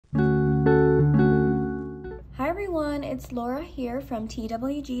it's Laura here from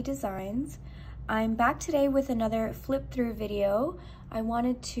TWG Designs. I'm back today with another flip through video. I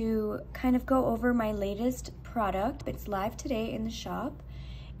wanted to kind of go over my latest product. It's live today in the shop,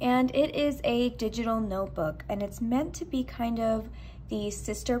 and it is a digital notebook, and it's meant to be kind of the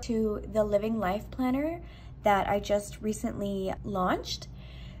sister to the Living Life Planner that I just recently launched.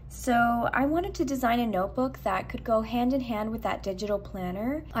 So I wanted to design a notebook that could go hand in hand with that digital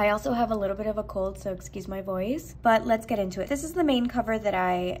planner. I also have a little bit of a cold, so excuse my voice, but let's get into it. This is the main cover that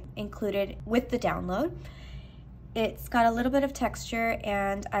I included with the download. It's got a little bit of texture,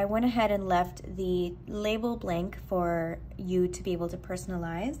 and I went ahead and left the label blank for you to be able to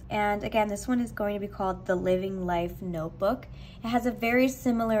personalize. And again, this one is going to be called the Living Life Notebook. It has a very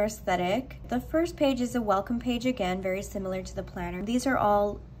similar aesthetic. The first page is a welcome page, again, very similar to the planner. These are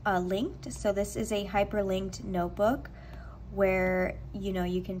all linked, so this is a hyperlinked notebook where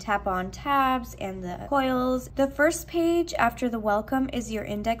you can tap on tabs and the coils. The first page after the welcome is your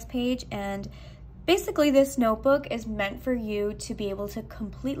index page, and basically this notebook is meant for you to be able to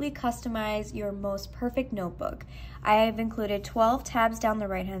completely customize your most perfect notebook. I have included 12 tabs down the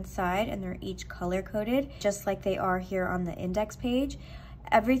right hand side, and they're each color coded just like they are here on the index page.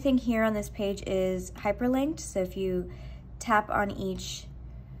 Everything here on this page is hyperlinked, so if you tap on each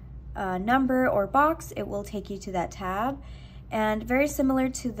number or box, it will take you to that tab. And very similar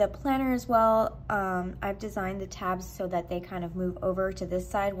to the planner as well, I've designed the tabs so that they kind of move over to this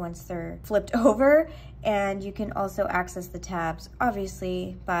side once they're flipped over, and you can also access the tabs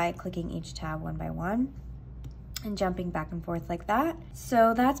obviously by clicking each tab one by one and jumping back and forth like that.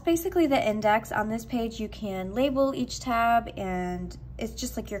 So that's basically the index. On this page you can label each tab, and it's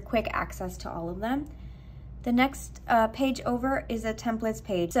just like your quick access to all of them. The next page over is a templates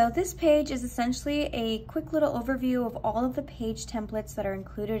page. So this page is essentially a quick little overview of all of the page templates that are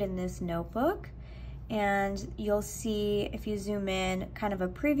included in this notebook. And you'll see, if you zoom in, kind of a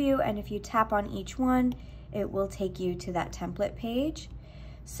preview, and if you tap on each one, it will take you to that template page.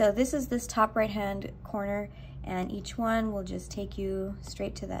 So this is this top right hand corner, and each one will just take you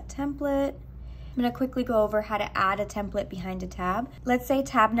straight to that template. I'm gonna quickly go over how to add a template behind a tab. Let's say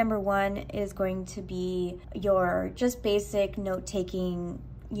tab number 1 is going to be your just basic note-taking,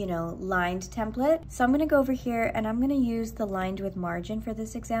 lined template. So I'm gonna go over here and I'm gonna use the lined with margin for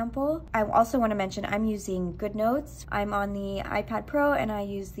this example. I also wanna mention I'm using GoodNotes. I'm on the iPad Pro and I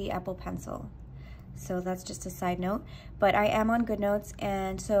use the Apple Pencil. So that's just a side note, but I am on GoodNotes.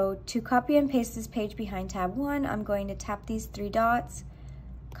 And so to copy and paste this page behind tab 1, I'm going to tap these 3 dots,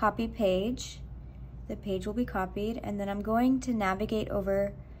 copy page. The page will be copied, and then I'm going to navigate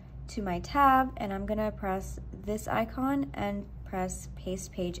over to my tab, and I'm gonna press this icon and press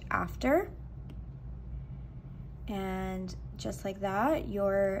paste page after. And just like that,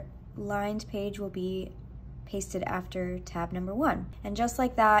 your lined page will be pasted after tab number 1. And just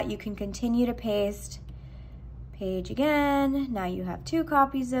like that, you can continue to paste page again. Now you have 2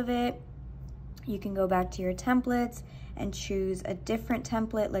 copies of it. You can go back to your templates and choose a different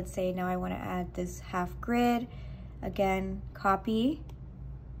template. Let's say now I want to add this half grid. Again, copy,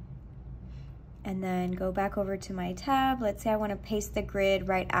 and then go back over to my tab. Let's say I want to paste the grid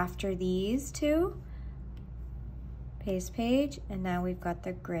right after these 2. Paste page, and now we've got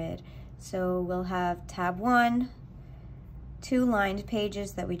the grid. So we'll have tab 1, 2 lined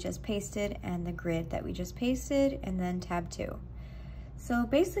pages that we just pasted, and the grid that we just pasted, and then tab 2. So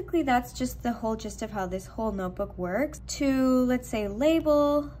basically that's just the whole gist of how this whole notebook works. To, let's say,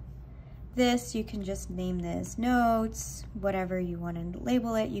 label this, you can just name this notes, whatever you want to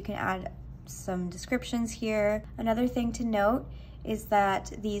label it. You can add some descriptions here. Another thing to note is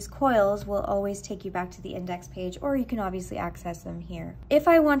that these coils will always take you back to the index page, or you can obviously access them here. If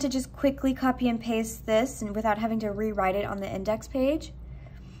I want to just quickly copy and paste this and without having to rewrite it on the index page,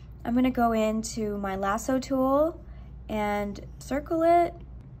 I'm going to go into my lasso tool and circle it,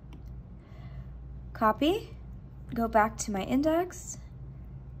 copy, go back to my index,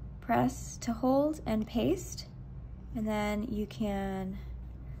 press to hold and paste, and then you can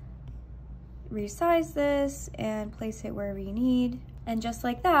resize this and place it wherever you need. And just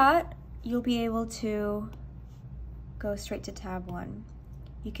like that, you'll be able to go straight to tab 1.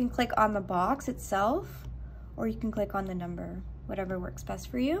 You can click on the box itself, or you can click on the number, whatever works best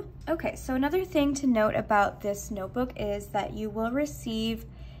for you. Okay, so another thing to note about this notebook is that you will receive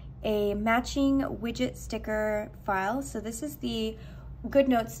a matching widget sticker file. So this is the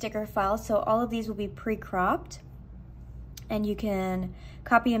GoodNotes sticker file. So all of these will be pre-cropped, and you can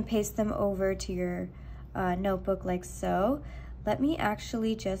copy and paste them over to your notebook like so. Let me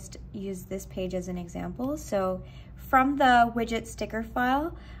actually just use this page as an example. So from the widget sticker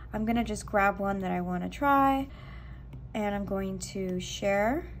file, I'm gonna just grab one that I wanna try. and I'm going to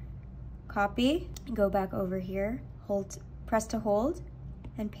share, copy, go back over here, press to hold,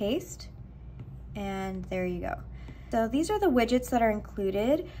 and paste, and there you go. So these are the widgets that are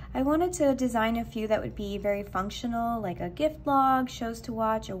included. I wanted to design a few that would be very functional, like a gift log, shows to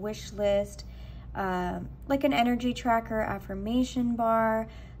watch, a wish list, like an energy tracker, affirmation bar,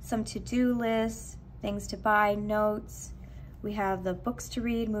 some to-do lists, things to buy, notes. We have the books to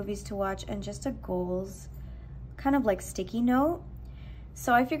read, movies to watch, and just a goals, kind of like sticky note.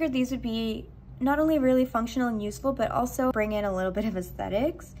 So I figured these would be not only really functional and useful, but also bring in a little bit of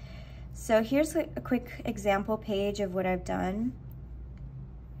aesthetics. So here's a quick example page of what I've done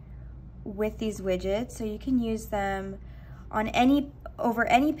with these widgets. So you can use them on over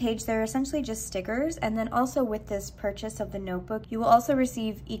any page. They're essentially just stickers. And then also with this purchase of the notebook, you will also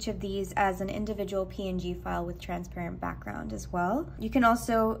receive each of these as an individual PNG file with transparent background as well. You can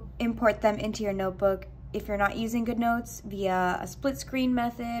also import them into your notebook if you're not using GoodNotes via a split screen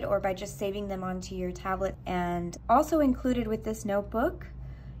method or by just saving them onto your tablet. And also included with this notebook,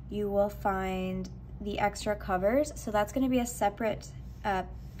 you will find the extra covers. So that's going to be a separate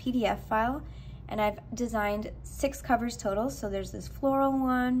PDF file. And I've designed 6 covers total. So there's this floral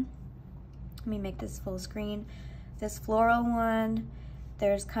one. Let me make this full screen. This floral one.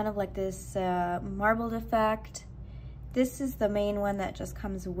 There's kind of like this marbled effect. This is the main one that just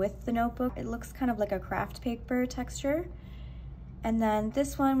comes with the notebook. It looks kind of like a craft paper texture. And then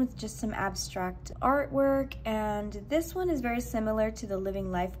this one with just some abstract artwork. And this one is very similar to the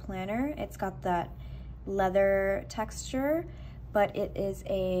Living Life Planner. It's got that leather texture, but it is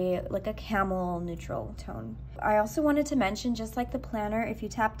like a camel neutral tone. I also wanted to mention, just like the planner, if you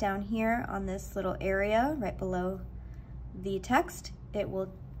tap down here on this little area right below the text, it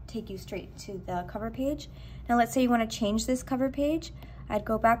will take you straight to the cover page. Now let's say you want to change this cover page. I'd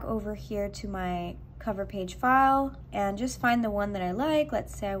go back over here to my cover page file and just find the one that I like.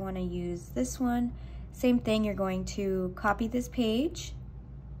 Let's say I want to use this one. Same thing, you're going to copy this page,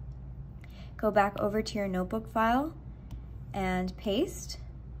 go back over to your notebook file and paste.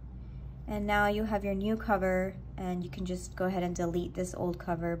 And now you have your new cover, and you can just go ahead and delete this old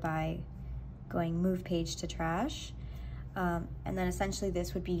cover by going move page to trash. And then essentially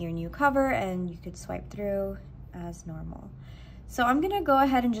this would be your new cover, and you could swipe through as normal. So I'm gonna go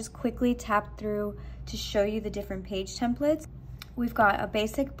ahead and just quickly tap through to show you the different page templates. We've got a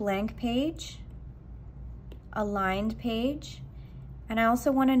basic blank page, a lined page, and I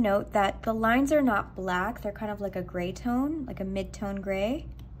also want to note that the lines are not black, they're kind of like a gray tone, like a mid-tone gray.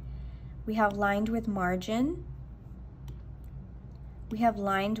 We have lined with margin. We have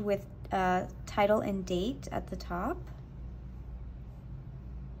lined with title and date at the top.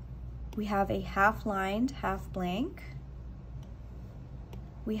 We have a half lined, half blank.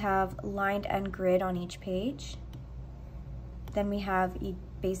 We have lined and grid on each page. Then we have a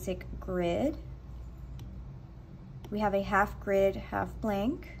basic grid. We have a half grid, half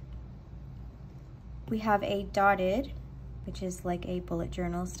blank. We have a dotted, which is like a bullet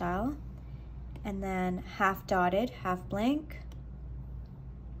journal style. And then half dotted, half blank.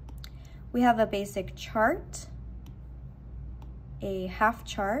 We have a basic chart, a half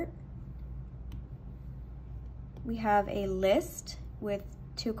chart. We have a list with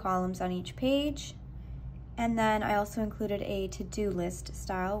 2 columns on each page. And then I also included a to-do list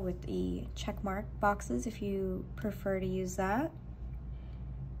style with the check mark boxes if you prefer to use that.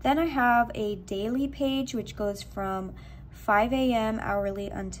 Then I have a daily page which goes from 5 a.m. hourly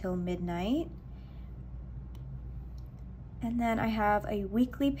until midnight. And then I have a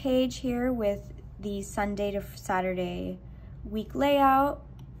weekly page here with the Sunday to Saturday week layout.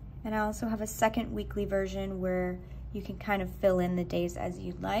 And I also have a second weekly version where you can kind of fill in the days as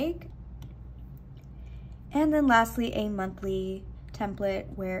you'd like. And then lastly, a monthly template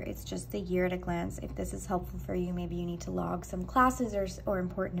where it's just the year at a glance. If this is helpful for you, maybe you need to log some classes or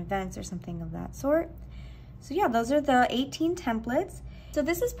important events or something of that sort. So yeah, those are the 18 templates. So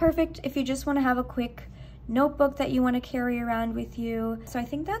this is perfect if you just want to have a quick notebook that you want to carry around with you. So I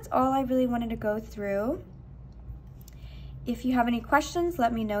think that's all I really wanted to go through. If you have any questions,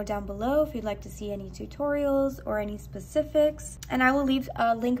 let me know down below if you'd like to see any tutorials or any specifics. And I will leave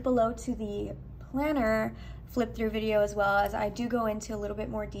a link below to the planner flip through video, as well as I do go into a little bit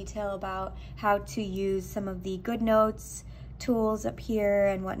more detail about how to use some of the GoodNotes tools up here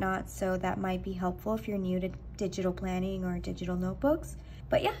and whatnot. So that might be helpful if you're new to digital planning or digital notebooks.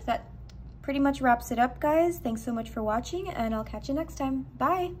 But yeah, that pretty much wraps it up, guys. Thanks so much for watching, and I'll catch you next time.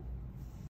 Bye.